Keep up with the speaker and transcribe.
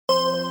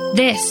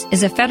This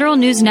is a Federal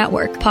News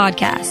Network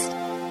podcast.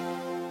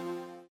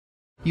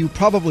 You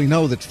probably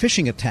know that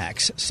phishing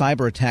attacks,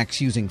 cyber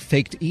attacks using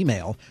faked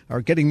email,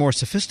 are getting more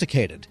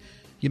sophisticated.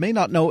 You may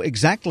not know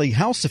exactly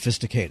how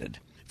sophisticated.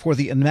 For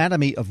the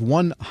anatomy of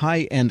one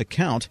high-end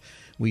account,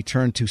 we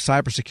turn to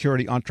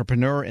cybersecurity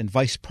entrepreneur and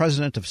vice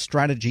president of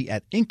strategy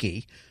at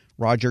Inky,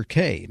 Roger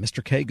Kay.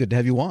 Mr. Kay, good to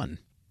have you on.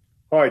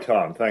 Hi,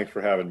 Tom. Thanks for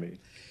having me.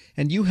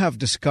 And you have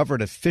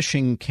discovered a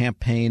phishing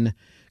campaign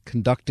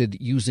conducted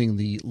using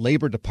the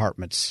Labor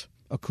Department's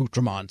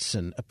accoutrements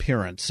and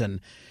appearance.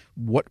 And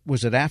what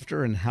was it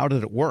after, and how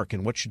did it work,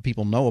 and what should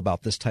people know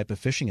about this type of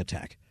phishing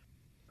attack?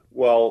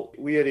 Well,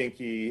 we at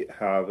Inky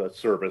have a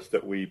service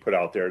that we put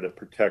out there that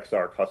protects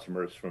our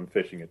customers from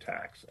phishing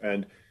attacks.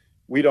 And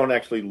we don't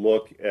actually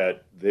look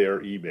at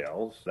their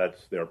emails.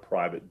 That's their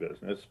private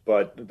business.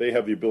 But they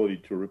have the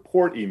ability to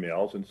report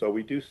emails, and so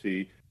we do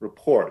see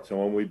reports. And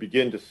when we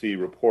begin to see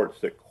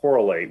reports that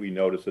correlate, we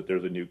notice that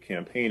there's a new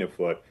campaign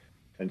afoot.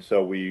 And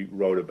so we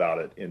wrote about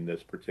it in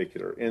this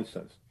particular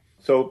instance.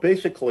 So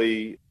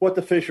basically, what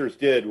the phishers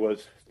did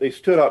was they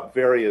stood up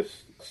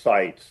various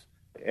sites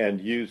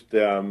and used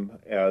them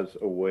as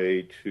a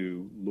way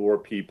to lure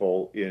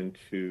people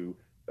into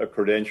a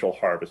credential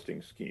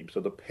harvesting scheme. So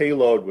the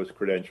payload was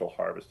credential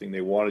harvesting. They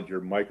wanted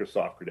your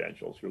Microsoft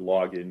credentials, your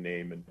login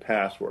name and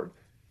password.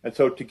 And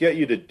so to get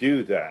you to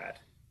do that,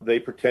 they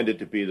pretended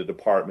to be the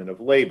Department of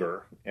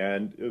Labor.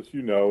 And as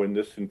you know, in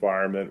this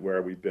environment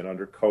where we've been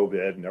under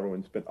COVID and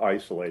everyone's been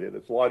isolated,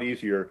 it's a lot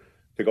easier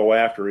to go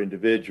after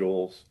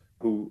individuals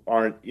who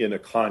aren't in a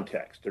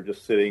context. They're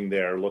just sitting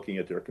there looking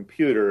at their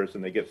computers,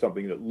 and they get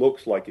something that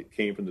looks like it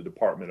came from the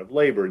Department of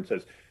Labor and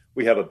says,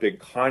 we have a big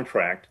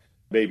contract,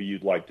 maybe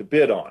you'd like to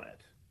bid on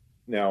it.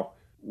 Now,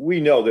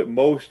 we know that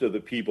most of the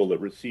people that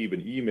receive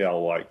an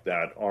email like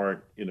that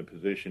aren't in a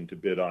position to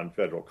bid on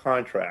federal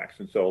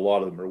contracts, and so a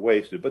lot of them are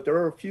wasted. But there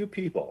are a few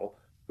people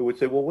who would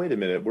say, well, wait a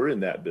minute, we're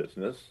in that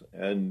business,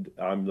 and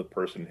I'm the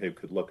person who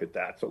could look at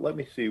that. So let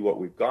me see what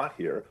we've got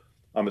here.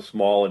 I'm a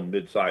small and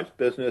mid-sized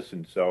business,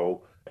 and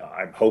so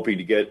I'm hoping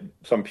to get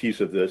some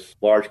piece of this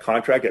large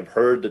contract. I've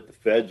heard that the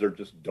feds are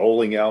just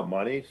doling out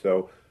money,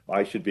 so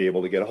I should be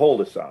able to get a hold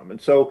of some. And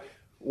so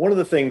one of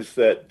the things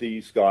that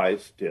these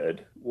guys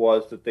did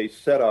was that they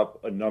set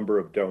up a number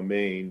of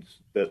domains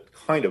that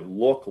kind of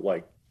look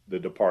like the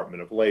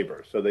Department of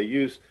Labor. So they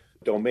use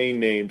domain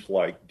names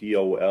like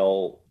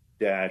dol-gov.com,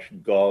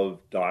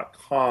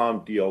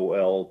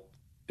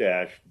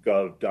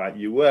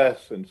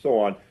 dol-gov.us, and so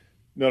on,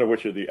 none of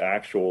which are the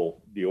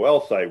actual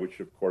DOL site,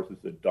 which of course is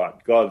the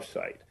 .gov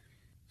site.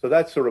 So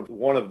that's sort of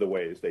one of the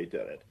ways they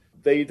did it.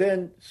 They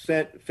then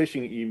sent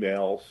phishing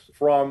emails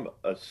from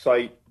a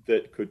site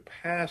that could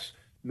pass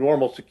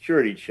normal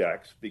security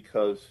checks,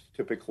 because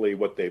typically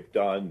what they've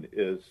done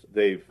is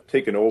they've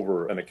taken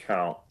over an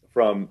account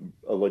from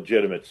a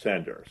legitimate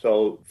sender.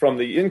 So from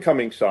the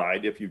incoming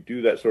side, if you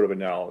do that sort of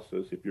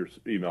analysis, if your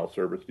email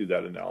servers do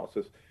that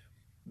analysis,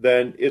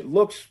 then it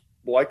looks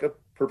like a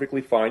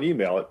perfectly fine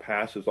email. It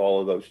passes all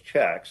of those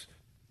checks.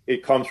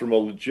 It comes from a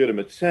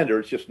legitimate sender.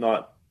 It's just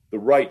not the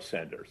right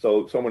sender.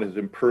 So someone has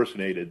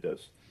impersonated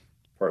this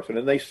person,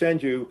 and they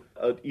send you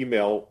an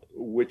email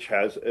which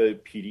has a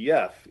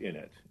PDF in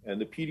it. And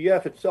the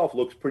PDF itself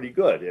looks pretty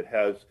good. It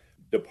has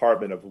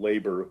Department of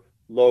Labor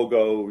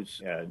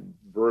logos and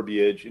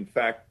verbiage. In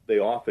fact, they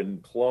often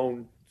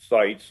clone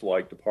sites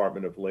like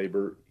Department of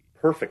Labor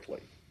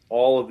perfectly.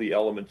 All of the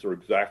elements are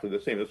exactly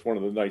the same. That's one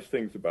of the nice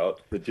things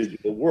about the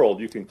digital world.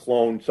 You can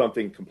clone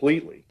something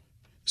completely.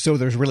 So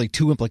there's really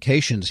two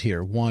implications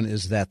here. One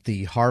is that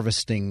the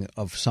harvesting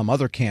of some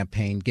other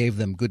campaign gave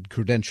them good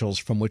credentials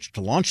from which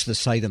to launch the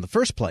site in the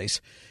first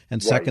place.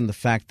 And second, the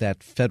fact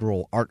that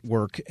federal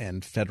artwork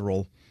and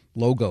federal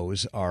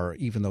logos are,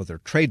 even though they're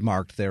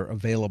trademarked, they're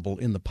available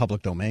in the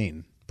public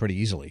domain pretty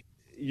easily.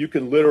 You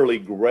can literally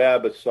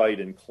grab a site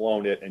and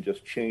clone it and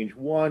just change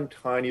one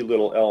tiny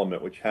little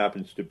element, which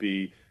happens to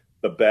be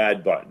the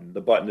bad button,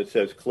 the button that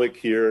says click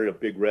here, a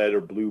big red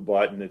or blue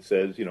button that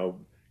says,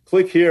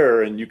 click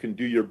here and you can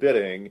do your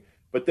bidding.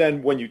 But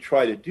then when you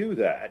try to do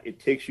that, it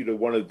takes you to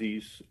one of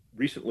these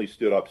recently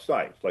stood up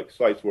sites, like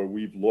sites where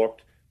we've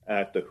looked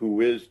at the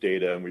Whois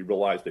data and we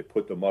realized they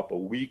put them up a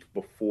week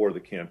before the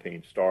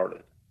campaign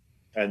started.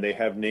 And they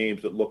have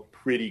names that look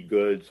pretty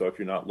good. So if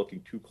you're not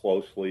looking too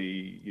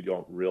closely, you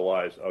don't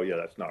realize, oh yeah,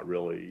 that's not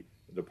really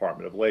the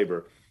Department of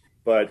Labor.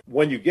 But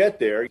when you get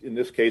there, in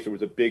this case, there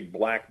was a big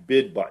black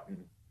bid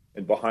button,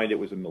 and behind it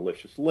was a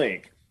malicious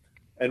link.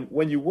 And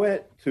when you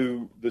went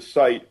to the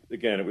site,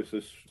 again, it was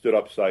this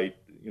stood-up site,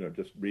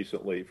 just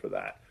recently for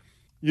that,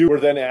 you were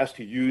then asked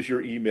to use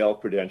your email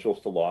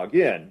credentials to log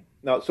in.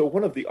 Now, so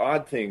one of the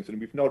odd things, and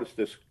we've noticed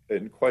this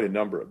in quite a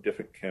number of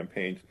different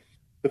campaigns,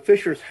 the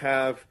phishers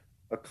have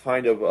a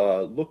kind of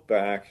look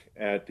back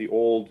at the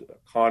old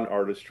con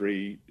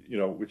artistry,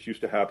 which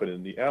used to happen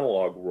in the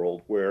analog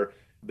world, where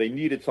they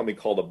needed something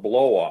called a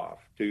blow-off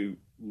to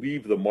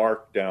leave the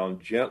mark down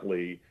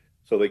gently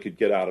so they could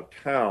get out of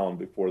town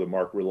before the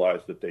mark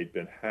realized that they'd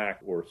been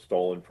hacked or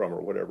stolen from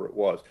or whatever it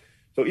was.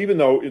 So even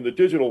though in the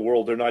digital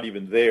world they're not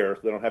even there,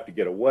 so they don't have to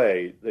get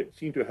away, they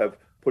seem to have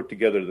put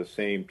together the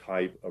same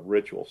type of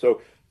ritual.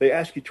 So they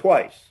ask you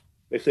twice.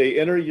 They say,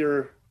 enter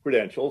your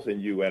credentials,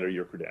 and you enter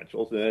your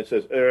credentials. And then it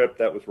says,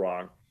 that was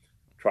wrong.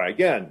 Try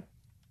again.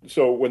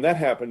 So when that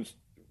happens,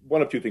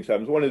 one of two things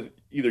happens. One is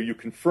either you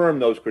confirm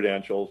those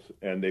credentials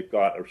and they've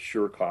got a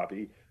sure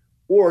copy,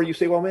 or you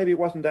say, well, maybe it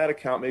wasn't that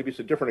account, maybe it's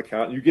a different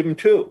account, and you give them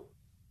two.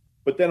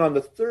 But then on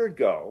the third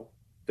go,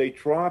 they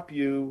drop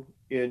you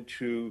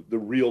into the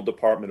real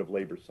Department of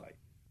Labor site.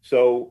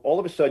 So all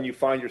of a sudden you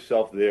find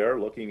yourself there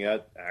looking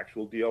at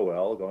actual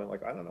DOL, going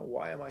like, I don't know,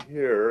 why am I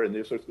here? And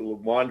they're sort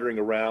of wandering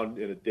around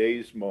in a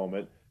dazed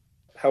moment.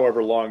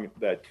 However long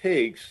that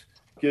takes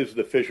gives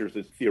the fishers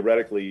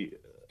theoretically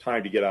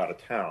time to get out of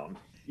town,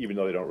 even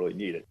though they don't really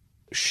need it.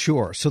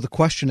 Sure. So the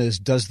question is,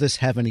 does this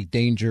have any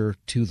danger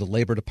to the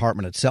Labor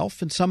Department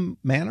itself in some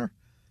manner?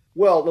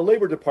 Well, the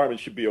Labor Department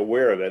should be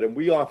aware of it. And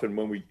we often,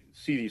 when we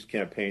see these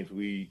campaigns,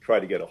 we try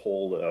to get a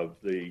hold of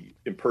the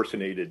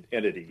impersonated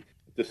entity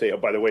to say, oh,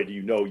 by the way, do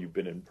you know you've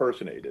been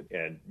impersonated?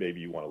 And maybe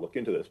you want to look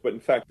into this. But in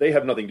fact, they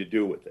have nothing to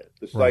do with it.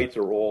 The sites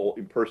are all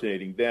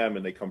impersonating them,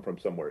 and they come from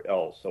somewhere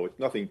else. So it's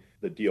nothing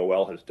the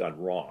DOL has done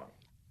wrong.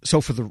 So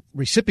for the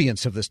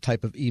recipients of this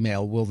type of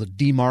email, will the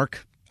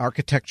DMARC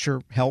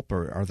architecture help,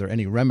 or are there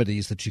any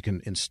remedies that you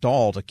can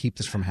install to keep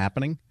this from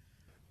happening?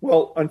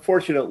 Well,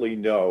 unfortunately,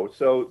 no.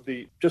 So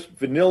the just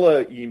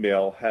vanilla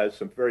email has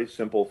some very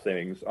simple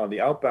things. On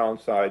the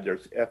outbound side,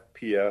 there's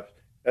FPF,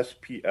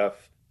 SPF,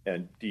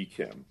 and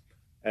DKIM.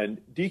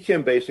 And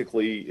DKIM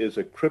basically is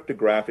a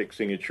cryptographic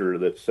signature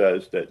that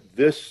says that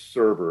this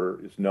server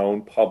is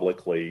known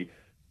publicly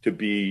to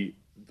be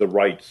the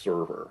right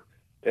server.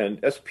 And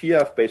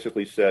SPF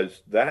basically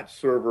says that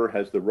server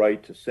has the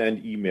right to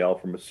send email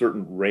from a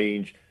certain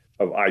range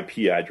of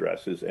IP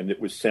addresses, and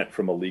it was sent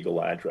from a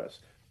legal address.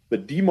 The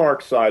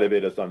DMARC side of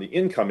it is on the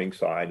incoming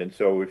side, and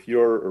so if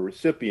you're a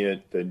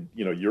recipient, then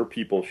your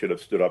people should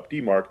have stood up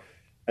DMARC,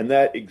 and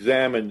that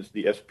examines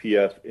the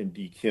SPF and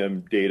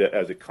DKIM data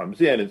as it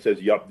comes in and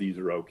says, yup, these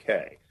are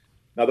okay.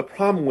 Now, the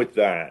problem with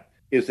that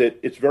is that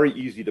it's very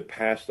easy to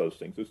pass those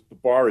things. The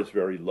bar is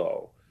very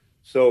low.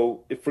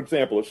 So, if, for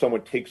example, if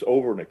someone takes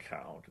over an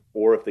account,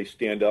 or if they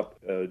stand up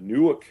a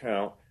new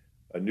account,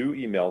 a new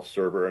email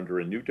server under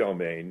a new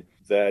domain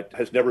that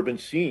has never been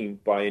seen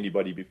by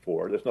anybody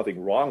before, there's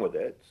nothing wrong with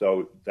it.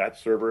 So that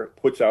server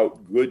puts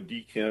out good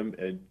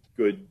DKIM and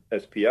good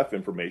SPF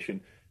information,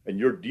 and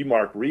your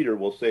DMARC reader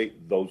will say,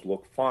 those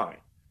look fine.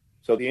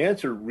 So the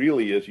answer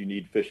really is you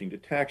need phishing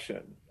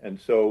detection. And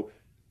so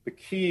the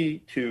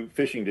key to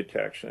phishing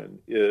detection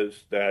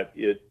is that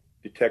it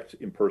detects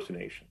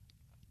impersonation.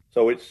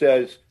 So it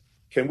says,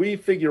 can we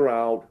figure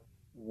out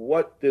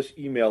what this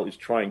email is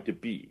trying to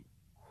be?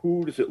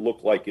 Who does it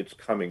look like it's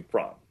coming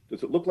from?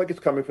 Does it look like it's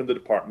coming from the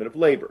Department of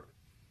Labor?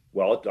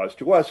 Well, it does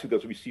to us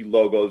because we see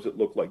logos that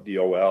look like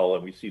DOL,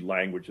 and we see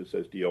language that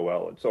says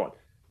DOL, and so on.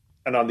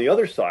 And on the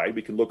other side,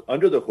 we can look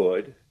under the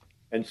hood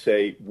and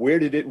say, where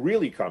did it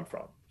really come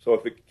from? So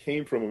if it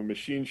came from a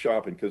machine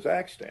shop in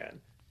Kazakhstan,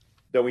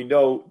 then we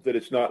know that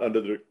it's not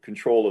under the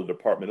control of the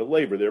Department of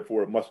Labor,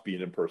 therefore it must be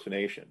an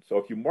impersonation. So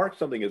if you mark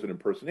something as an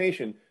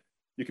impersonation,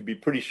 you can be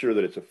pretty sure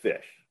that it's a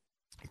phish.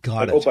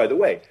 Got it. Oh, by the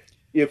way,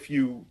 if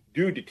you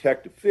do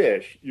detect a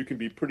phish, you can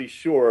be pretty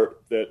sure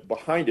that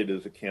behind it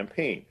is a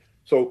campaign.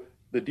 So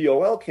the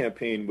DOL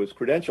campaign was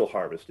credential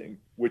harvesting,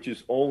 which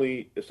is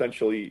only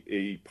essentially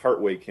a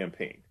partway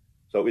campaign.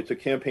 So it's a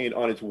campaign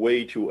on its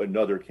way to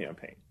another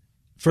campaign.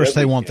 First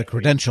they want the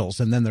credentials,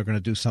 and then they're going to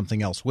do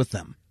something else with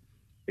them.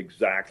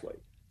 Exactly.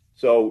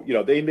 So,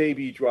 they may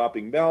be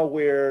dropping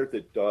malware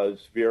that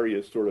does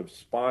various sort of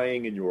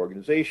spying in your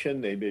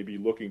organization. They may be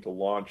looking to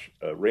launch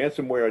a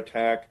ransomware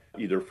attack,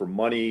 either for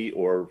money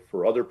or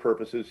for other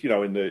purposes.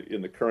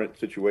 In the current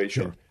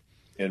situation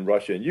in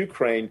Russia and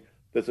Ukraine,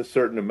 there's a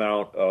certain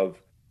amount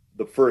of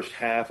the first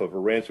half of a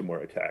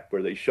ransomware attack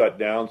where they shut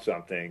down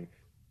something,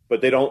 but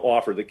they don't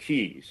offer the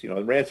keys. In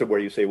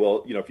ransomware, you say,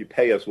 well, if you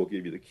pay us, we'll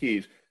give you the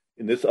keys.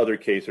 In this other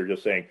case, they're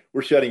just saying,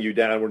 we're shutting you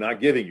down, we're not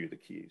giving you the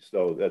keys.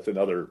 So that's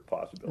another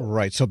possibility.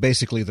 Right. So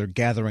basically, they're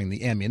gathering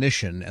the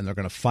ammunition, and they're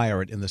going to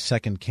fire it in the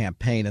second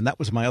campaign. And that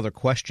was my other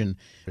question.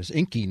 Is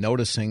Inky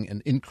noticing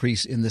an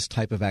increase in this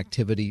type of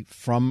activity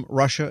from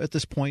Russia at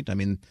this point? I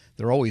mean,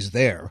 they're always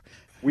there.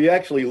 We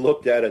actually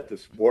looked at it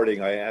this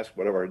morning. I asked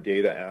one of our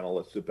data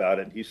analysts about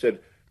it, and he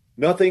said,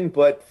 nothing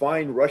but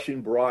fine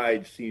Russian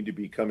brides seem to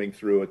be coming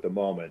through at the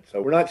moment.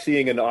 So we're not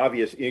seeing an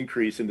obvious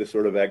increase in this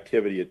sort of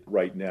activity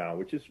right now,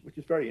 which is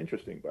very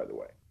interesting, by the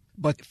way.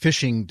 But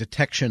phishing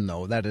detection,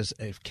 though, that is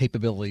a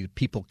capability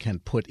people can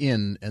put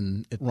in,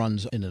 and it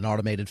runs in an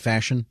automated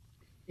fashion?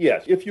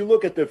 Yes. If you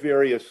look at the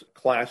various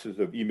classes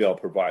of email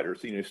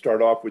providers, you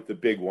start off with the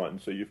big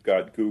ones. So you've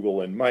got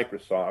Google and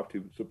Microsoft,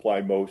 who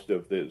supply most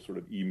of the sort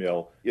of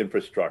email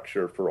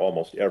infrastructure for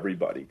almost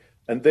everybody.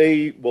 And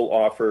they will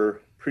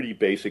offer pretty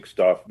basic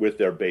stuff with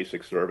their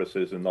basic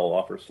services, and they'll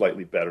offer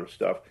slightly better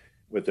stuff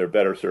with their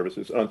better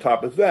services. On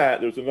top of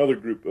that, there's another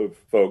group of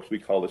folks we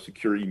call the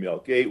secure email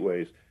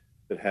gateways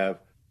that have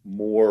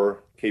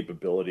more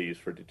capabilities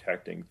for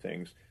detecting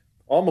things.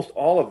 Almost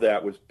all of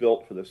that was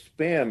built for the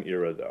spam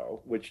era,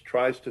 though, which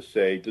tries to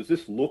say, does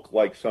this look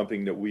like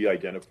something that we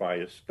identify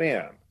as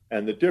spam?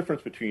 And the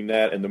difference between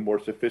that and the more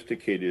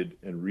sophisticated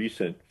and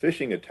recent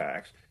phishing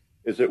attacks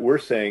is that we're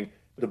saying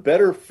the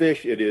better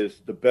phish it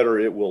is, the better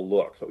it will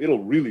look. So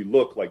it'll really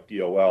look like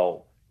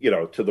DOL,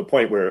 to the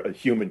point where a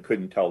human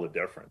couldn't tell the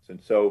difference.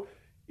 And so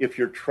if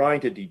you're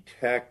trying to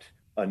detect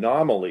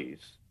anomalies,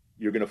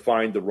 you're going to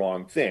find the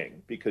wrong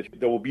thing because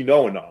there will be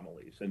no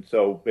anomalies. And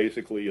so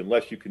basically,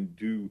 unless you can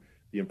do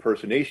the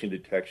impersonation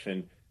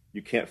detection,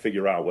 you can't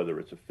figure out whether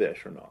it's a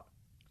phish or not.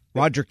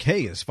 Roger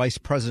Kay is Vice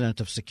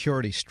President of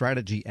Security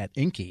Strategy at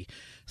Inky.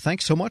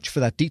 Thanks so much for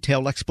that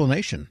detailed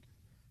explanation.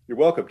 You're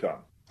welcome, Tom.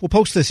 We'll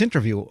post this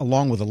interview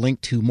along with a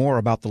link to more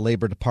about the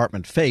Labor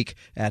Department fake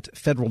at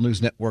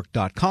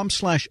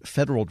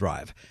federalnewsnetwork.com/Federal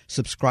Drive.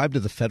 Subscribe to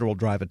the Federal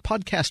Drive at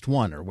Podcast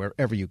One or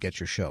wherever you get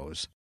your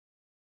shows.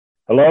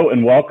 Hello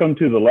and welcome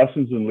to the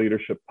Lessons in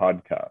Leadership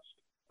podcast.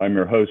 I'm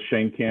your host,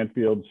 Shane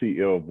Canfield,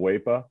 CEO of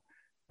WEPA.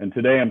 And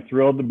today I'm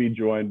thrilled to be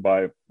joined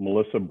by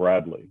Melissa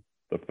Bradley,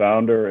 the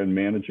founder and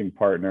managing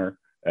partner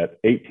at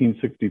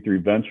 1863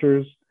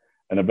 Ventures,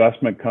 an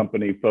investment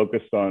company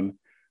focused on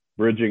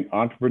bridging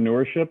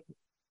entrepreneurship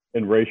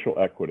and racial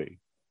equity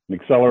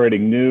and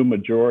accelerating new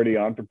majority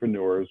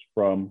entrepreneurs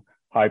from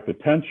high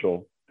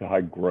potential to high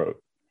growth.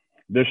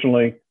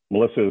 Additionally,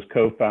 Melissa is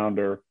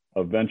co-founder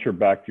of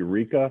Venture-Backed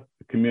Eureka,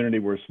 a community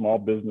where small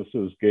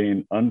businesses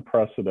gain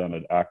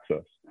unprecedented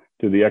access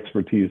to the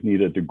expertise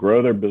needed to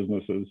grow their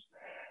businesses,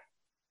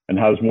 and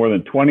has more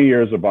than 20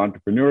 years of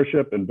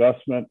entrepreneurship,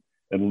 investment,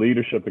 and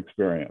leadership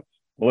experience.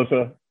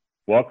 Melissa,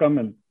 welcome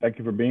and thank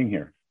you for being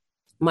here.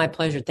 My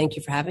pleasure. Thank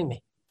you for having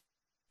me.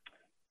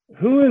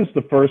 Who is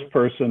the first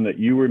person that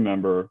you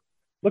remember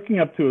looking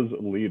up to as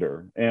a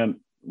leader, and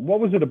what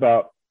was it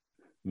about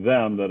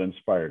them that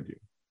inspired you?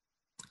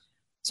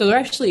 So there are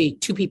actually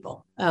two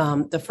people.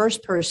 The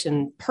first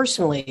person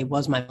personally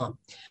was my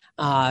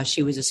mom.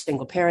 She was a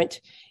single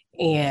parent.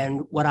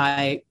 And what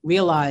I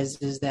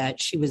realized is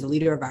that she was the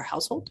leader of our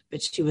household,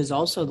 but she was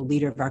also the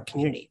leader of our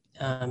community.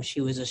 She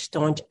was a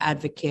staunch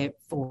advocate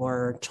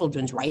for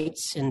children's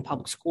rights in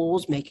public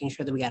schools, making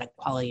sure that we got a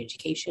quality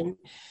education.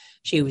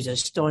 She was a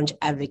staunch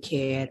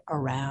advocate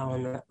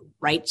around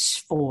rights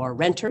for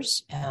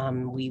renters.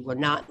 We were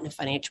not in a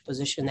financial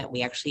position that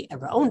we actually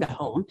ever owned a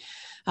home,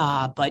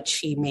 but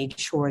she made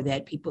sure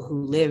that people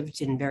who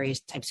lived in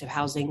various types of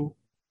housing,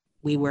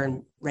 we were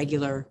in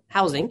regular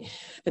housing.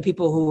 The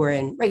people who were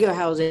in regular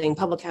housing,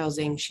 public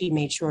housing, she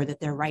made sure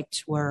that their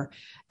rights were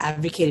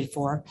advocated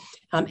for,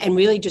 and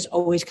really just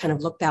always kind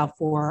of looked out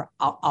for,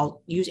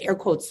 I'll use air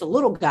quotes, the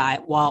little guy,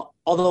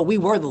 although we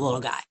were the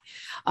little guy.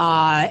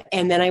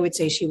 And then I would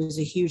say she was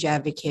a huge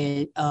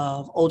advocate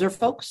of older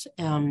folks.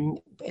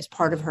 As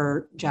part of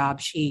her job,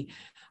 she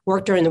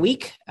worked during the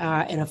week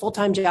in a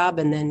full-time job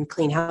and then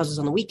cleaned houses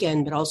on the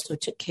weekend, but also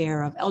took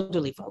care of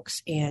elderly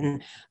folks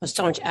and a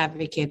staunch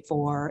advocate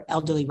for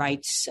elderly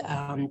rights.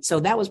 So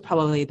that was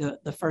probably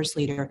the first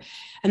leader.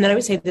 And then I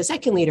would say the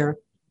second leader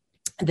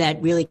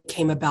that really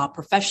came about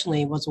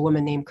professionally was a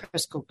woman named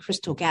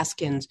Crystal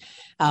Gaskins,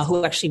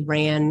 who actually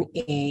ran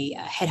a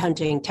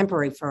headhunting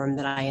temporary firm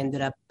that I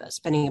ended up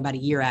spending about a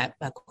year at.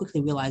 I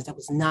quickly realized that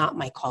was not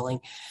my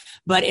calling.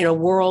 But in a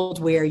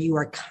world where you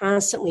are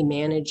constantly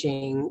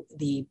managing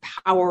the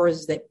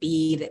powers that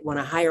be that want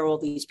to hire all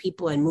these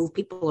people and move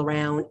people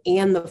around,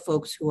 and the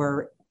folks who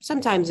are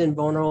sometimes in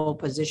vulnerable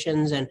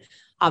positions and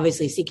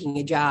obviously seeking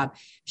a job,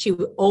 she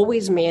would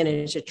always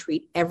manage to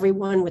treat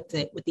everyone with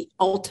the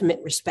ultimate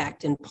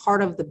respect. And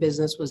part of the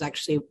business was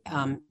actually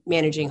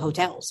managing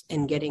hotels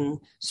and getting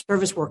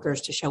service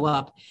workers to show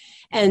up.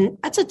 And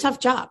that's a tough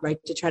job, right?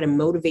 To try to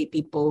motivate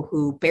people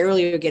who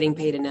barely are getting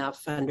paid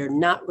enough under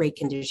not great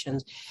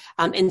conditions.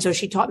 And so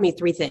she taught me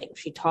three things.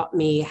 She taught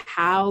me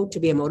how to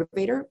be a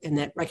motivator, and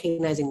that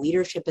recognizing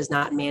leadership is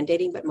not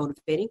mandating, but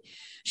motivating.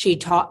 She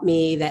taught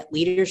me that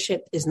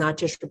leadership is not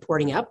just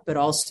reporting up, but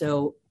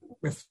also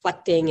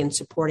reflecting and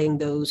supporting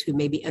those who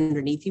may be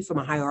underneath you from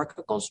a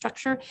hierarchical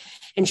structure.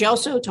 And she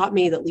also taught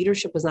me that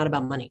leadership was not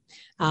about money,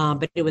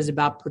 but it was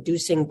about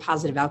producing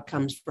positive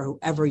outcomes for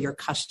whoever your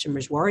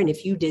customers were. And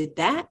if you did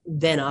that,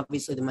 then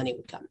obviously the money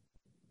would come.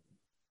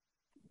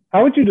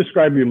 How would you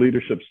describe your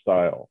leadership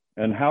style,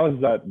 and how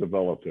has that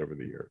developed over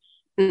the years?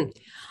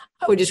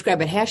 I would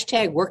describe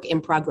it #work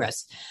in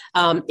progress.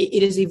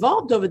 It has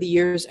evolved over the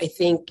years, I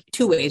think,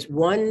 two ways.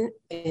 One,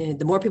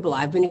 the more people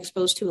I've been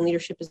exposed to in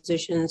leadership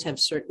positions have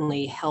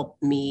certainly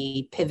helped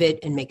me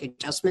pivot and make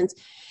adjustments.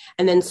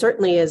 And then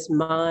certainly as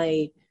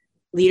my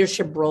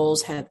leadership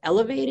roles have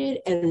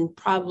elevated, and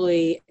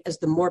probably as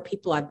the more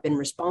people I've been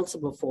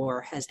responsible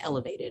for has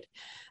elevated.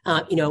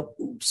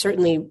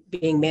 Certainly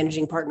being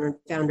managing partner and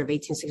founder of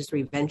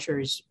 1863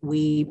 Ventures,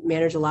 we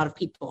manage a lot of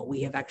people.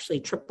 We have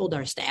actually tripled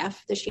our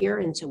staff this year.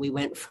 And so we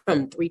went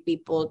from 3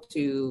 people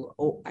to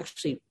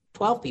actually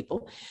 12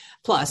 people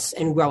plus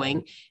and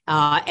growing.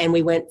 And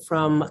we went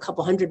from a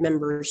couple hundred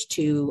members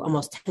to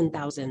almost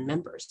 10,000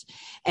 members.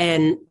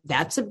 And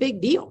that's a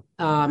big deal.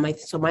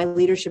 So my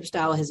leadership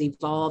style has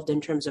evolved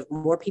in terms of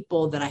more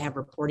people that I have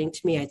reporting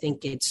to me. I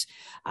think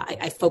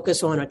I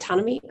focus on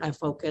autonomy.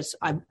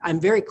 I'm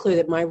very clear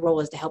that my role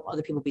is to help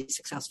other people be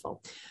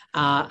successful.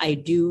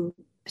 I do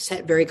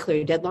set very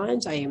clear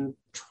deadlines. I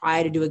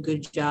try to do a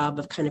good job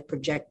of kind of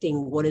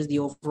projecting what is the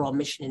overall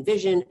mission and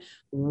vision,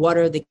 what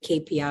are the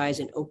KPIs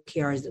and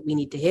OKRs that we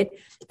need to hit.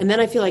 And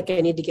then I feel like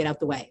I need to get out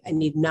the way. I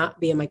need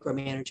not be a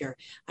micromanager.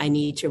 I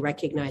need to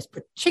recognize,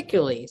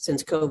 particularly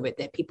since COVID,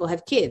 that people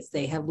have kids,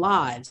 they have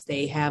lives,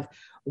 they have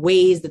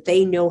ways that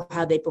they know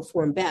how they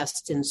perform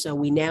best. And so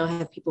we now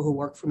have people who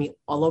work for me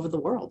all over the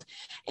world.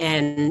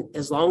 And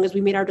as long as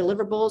we meet our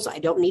deliverables, I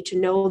don't need to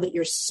know that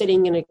you're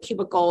sitting in a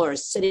cubicle or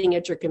sitting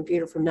at your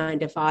computer from 9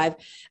 to 5.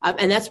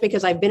 And that's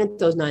because I've been at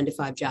those 9 to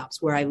 5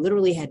 jobs where I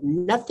literally had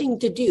nothing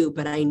to do,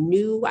 but I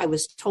knew I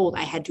was told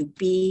I had to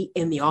be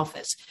in the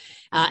office.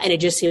 And it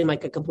just seemed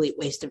like a complete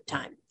waste of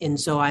time. And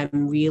so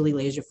I'm really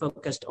laser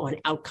focused on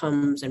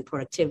outcomes and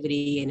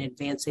productivity and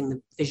advancing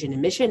the vision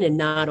and mission, and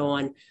not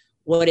on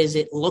what does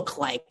it look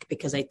like?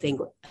 Because I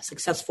think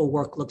successful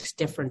work looks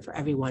different for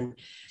everyone.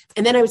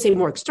 And then I would say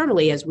more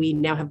externally, as we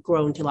now have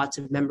grown to lots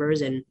of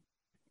members and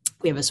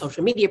we have a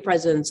social media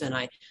presence and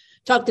I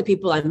talk to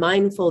people, I'm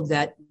mindful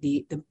that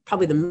the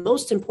probably the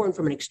most important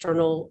from an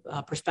external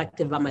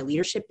perspective about my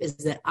leadership is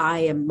that I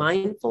am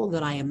mindful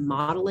that I am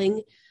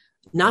modeling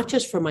not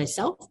just for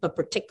myself, but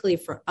particularly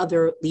for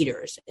other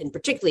leaders, and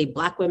particularly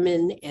Black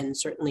women and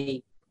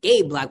certainly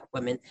gay Black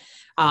women.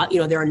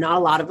 There are not a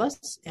lot of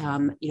us.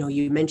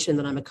 You mentioned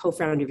that I'm a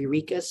co-founder of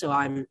Eureka, so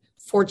I'm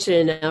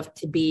fortunate enough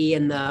to be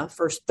in the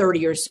first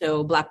 30 or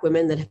so Black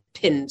women that have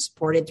been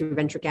supported through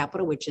venture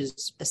capital, which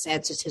is a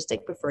sad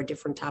statistic, but for a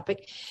different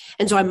topic.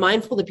 And so I'm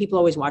mindful that people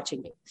are always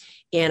watching me.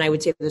 And I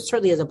would say that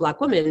certainly as a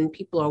Black woman,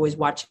 people are always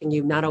watching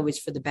you, not always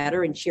for the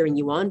better and cheering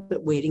you on,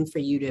 but waiting for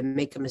you to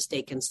make a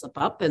mistake and slip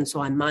up. And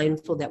so I'm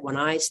mindful that when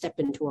I step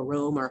into a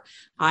room or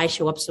I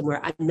show up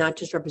somewhere, I'm not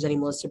just representing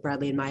Melissa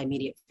Bradley and my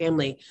immediate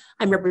family.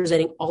 I'm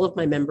representing all of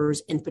my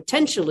members and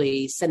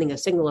potentially sending a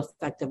signal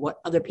effect of what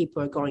other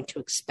people are going to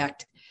expect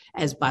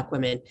as Black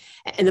women.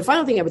 And the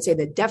final thing I would say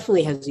that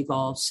definitely has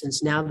evolved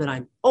since now that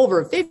I'm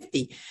over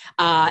 50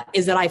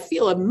 is that I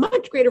feel a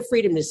much greater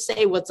freedom to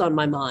say what's on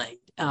my mind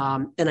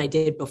than I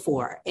did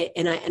before.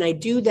 And I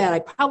do that. I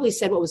probably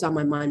said what was on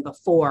my mind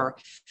before,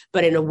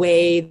 but in a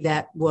way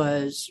that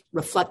was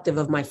reflective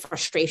of my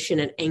frustration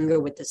and anger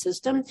with the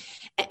system.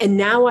 And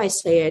now I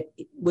say it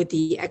with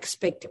the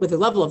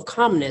level of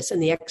calmness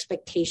and the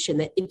expectation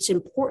that it's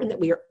important that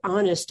we are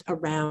honest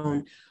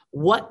around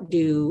what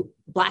do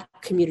Black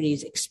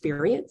communities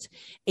experience,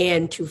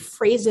 and to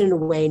phrase it in a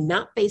way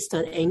not based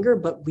on anger,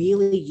 but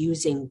really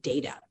using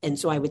data. And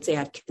so I would say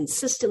I've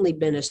consistently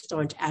been a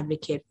staunch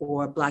advocate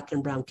for Black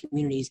and brown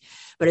communities,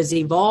 but has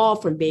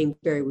evolved from being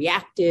very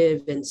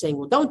reactive and saying,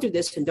 well, don't do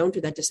this and don't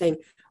do that, to saying,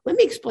 let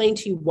me explain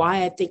to you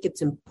why I think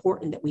it's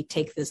important that we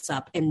take this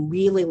up, and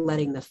really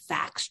letting the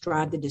facts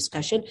drive the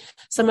discussion.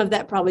 Some of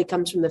that probably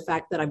comes from the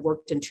fact that I've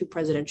worked in 2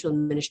 presidential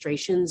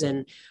administrations,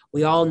 and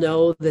we all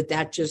know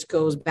that just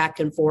goes back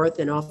and forth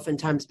and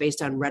oftentimes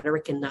based on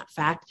rhetoric and not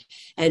fact.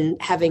 And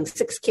having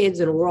 6 kids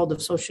in a world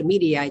of social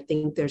media, I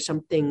think there's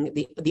something,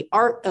 the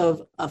art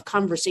of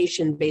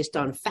conversation based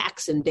on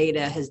facts and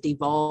data has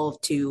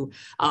devolved to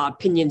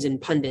opinions and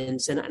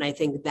pundits. And I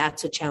think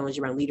that's a challenge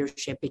around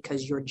leadership,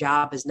 because your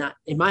job is not,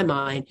 in my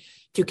mind,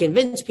 to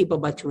convince people,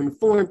 but to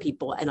inform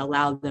people and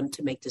allow them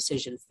to make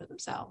decisions for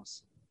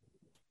themselves.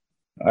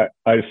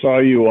 I saw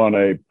you on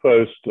a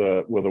post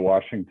with a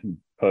Washington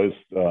Post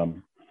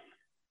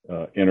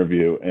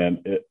interview,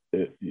 and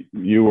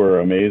you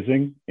were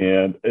amazing.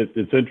 And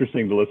it's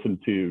interesting to listen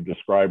to you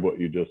describe what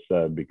you just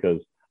said, because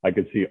I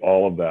could see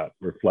all of that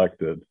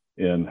reflected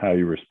in how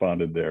you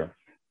responded there.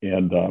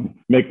 And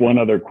make one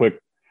other quick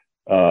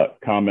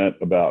comment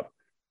about,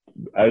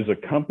 as a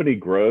company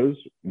grows,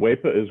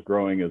 WEPA is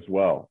growing as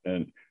well.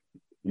 And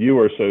you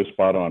are so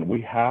spot on.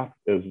 We have,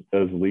 as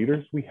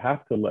leaders, we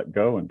have to let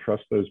go and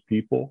trust those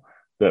people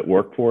that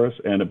work for us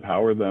and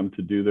empower them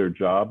to do their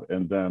job,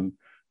 and then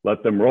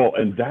let them roll.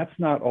 And that's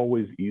not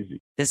always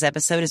easy. This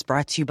episode is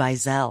brought to you by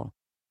Zelle.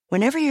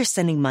 Whenever you're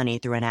sending money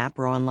through an app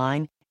or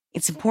online,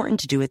 it's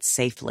important to do it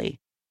safely.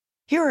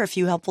 Here are a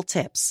few helpful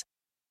tips.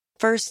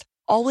 First,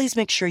 always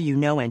make sure you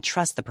know and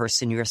trust the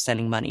person you are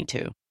sending money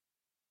to.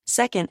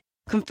 Second,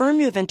 confirm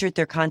you have entered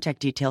their contact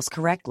details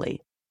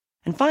correctly.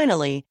 And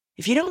finally,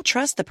 if you don't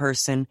trust the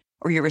person,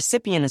 or your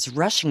recipient is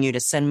rushing you to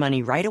send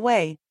money right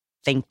away,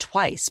 think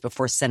twice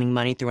before sending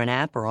money through an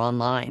app or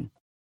online.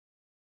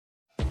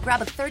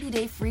 Grab a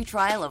 30-day free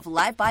trial of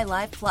Live by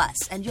Live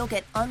Plus, and you'll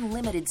get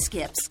unlimited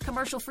skips,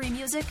 commercial-free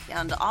music,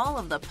 and all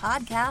of the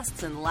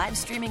podcasts and live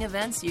streaming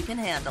events you can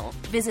handle.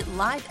 Visit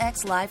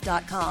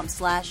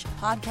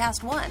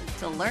livexlive.com/podcast1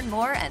 to learn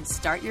more and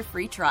start your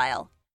free trial.